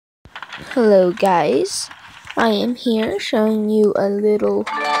Hello guys, I am here showing you a little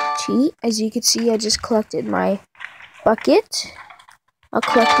cheat. As you can see, I just collected my bucket. I'll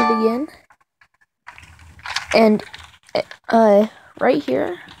collect it again. And right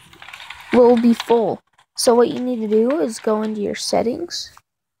here will be full. So what you need to do is go into your settings.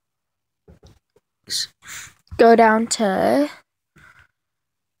 Go down to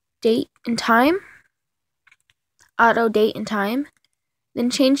date and time. Auto date and time. Then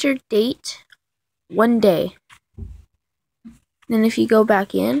change your date 1 day. Then if you go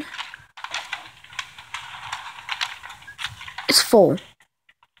back in, it's full.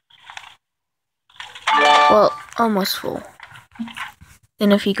 Well, almost full.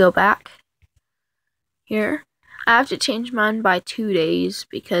 Then if you go back here, I have to change mine by 2 days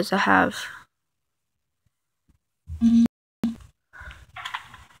because I have.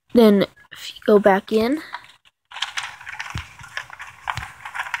 Then if you go back in,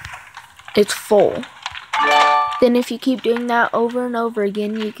 it's full. Then if you keep doing that over and over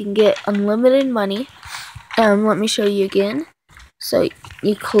again, you can get unlimited money. Let me show you again. So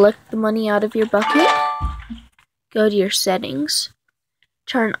you collect the money out of your bucket, go to your settings,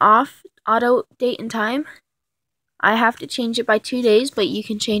 turn off auto date and time. I have to change it by 2 days, but you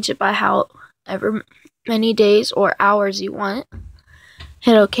can change it by however many days or hours you want.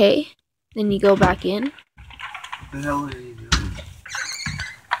 Hit OK. Then you go back in. What the hell are you doing?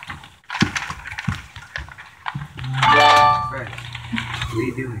 Fred, what are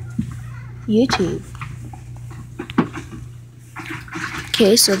you doing? YouTube.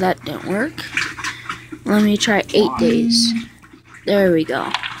 Okay, so that didn't work. Let me try 8 days. There we go.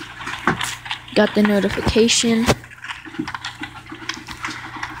 Got the notification.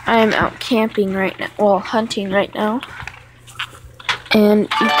 I am out camping right now. Well, hunting right now. And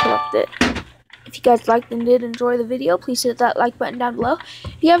you collect it. If you guys liked and did enjoy the video, please hit that like button down below.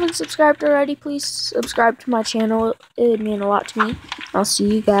 If you haven't subscribed already, please subscribe to my channel. It would mean a lot to me. I'll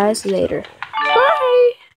see you guys later.